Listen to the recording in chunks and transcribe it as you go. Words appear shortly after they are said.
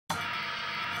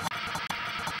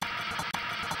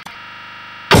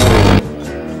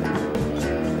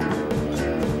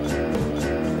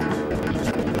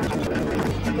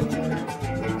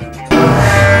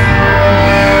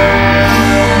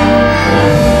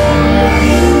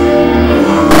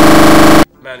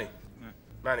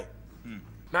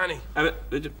Manny. Manny.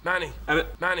 Manny.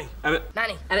 Manny.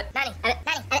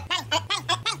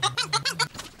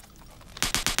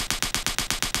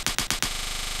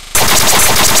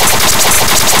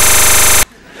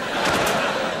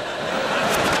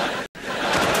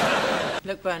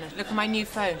 Look, Bernard, look at my new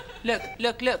phone. Look.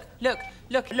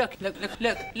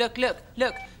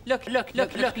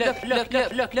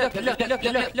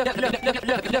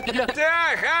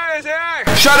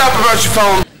 Shut up about your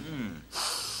phone.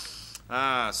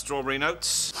 Strawberry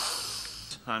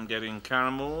notes. I'm getting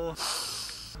caramel.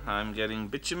 I'm getting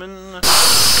bitumen.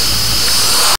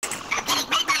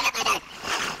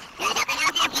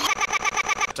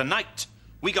 Tonight,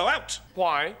 we go out.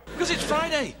 Why? Because it's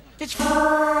Friday. It's Friday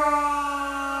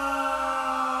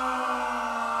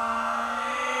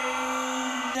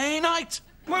night.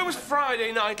 Well, it was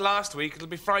Friday night last week. It'll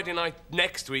be Friday night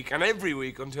next week and every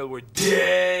week until we're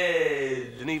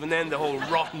dead. And even then, the whole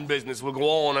rotten business will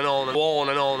go on and on and on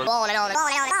and on and on and on.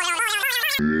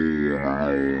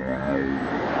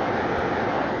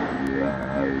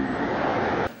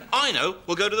 I know.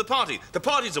 We'll go to the party. The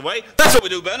party's away. That's what we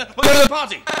do, Bernard. We'll go to the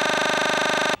party.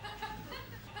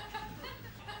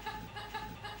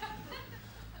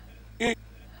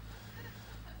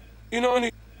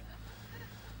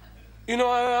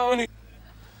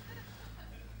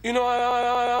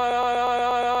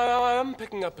 I am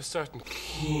picking up a certain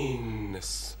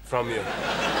keenness from you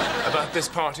about this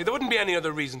party. There wouldn't be any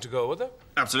other reason to go, would there?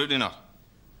 Absolutely not.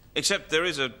 Except there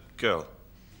is a girl.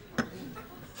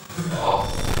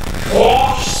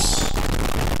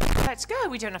 Let's go.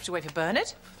 We don't have to wait for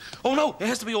Bernard. Oh no, it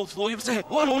has to be all three of us there.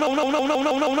 Oh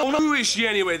no. Who is she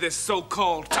anyway, this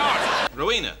so-called tart?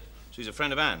 Rowena. She's a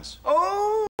friend of Anne's.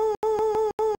 Oh,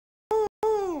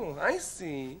 I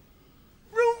see.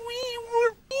 Rowena.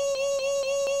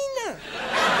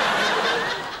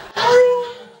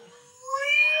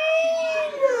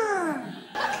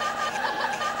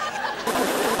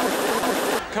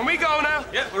 Can we go now?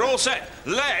 Yeah, we're all set.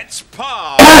 Let's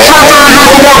part.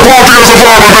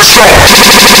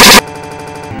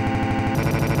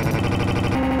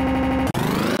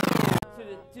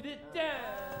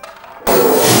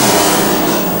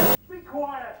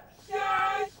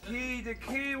 The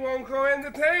key won't go in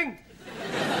the thing.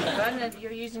 Bernard,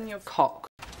 you're using your cock.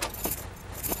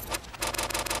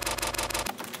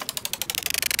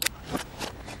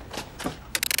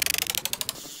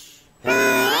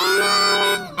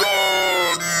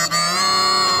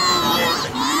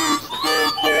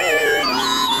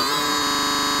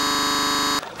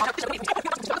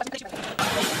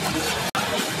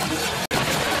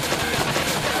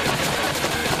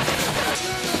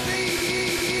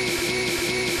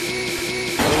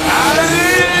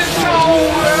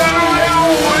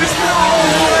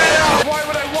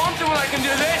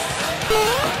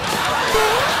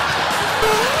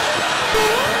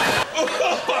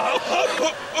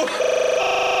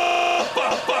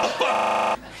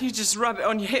 You just rub it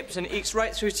on your hips and it eats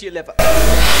right through to your liver.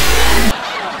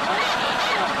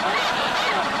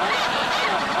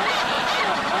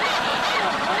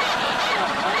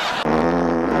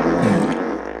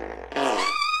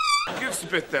 Give us a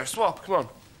bit there. Swap, come on.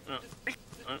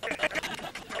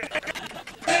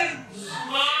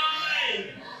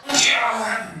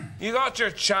 You got your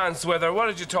chance, Wither. What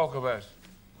did you talk about?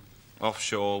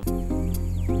 Offshore.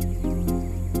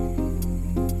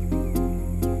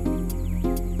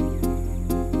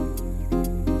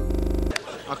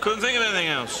 I couldn't think of anything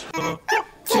else.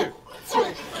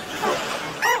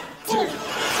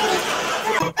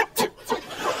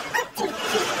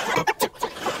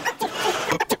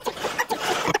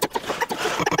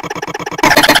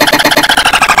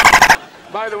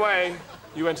 By the way,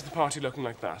 you went to the party looking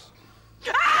like that.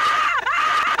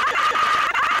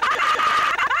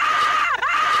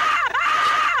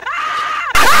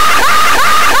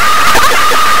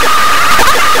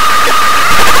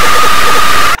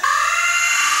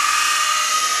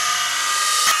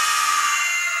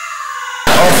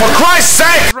 For Christ's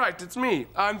sake! Right, it's me.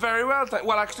 I'm very well.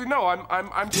 Well, actually, no.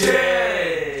 I'm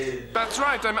dead. That's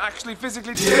right. I'm actually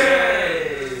physically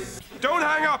dead. Don't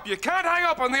hang up. You can't hang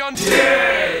up on the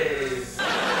undead.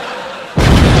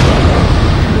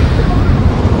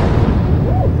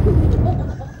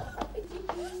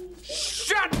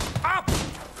 Shut up!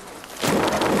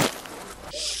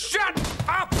 Shut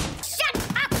up! Shut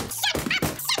up! Shut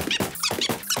up!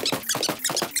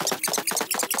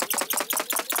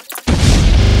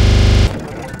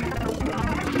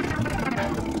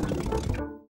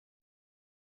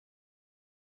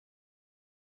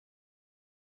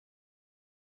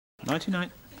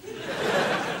 Nighty-night.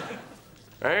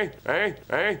 Hey.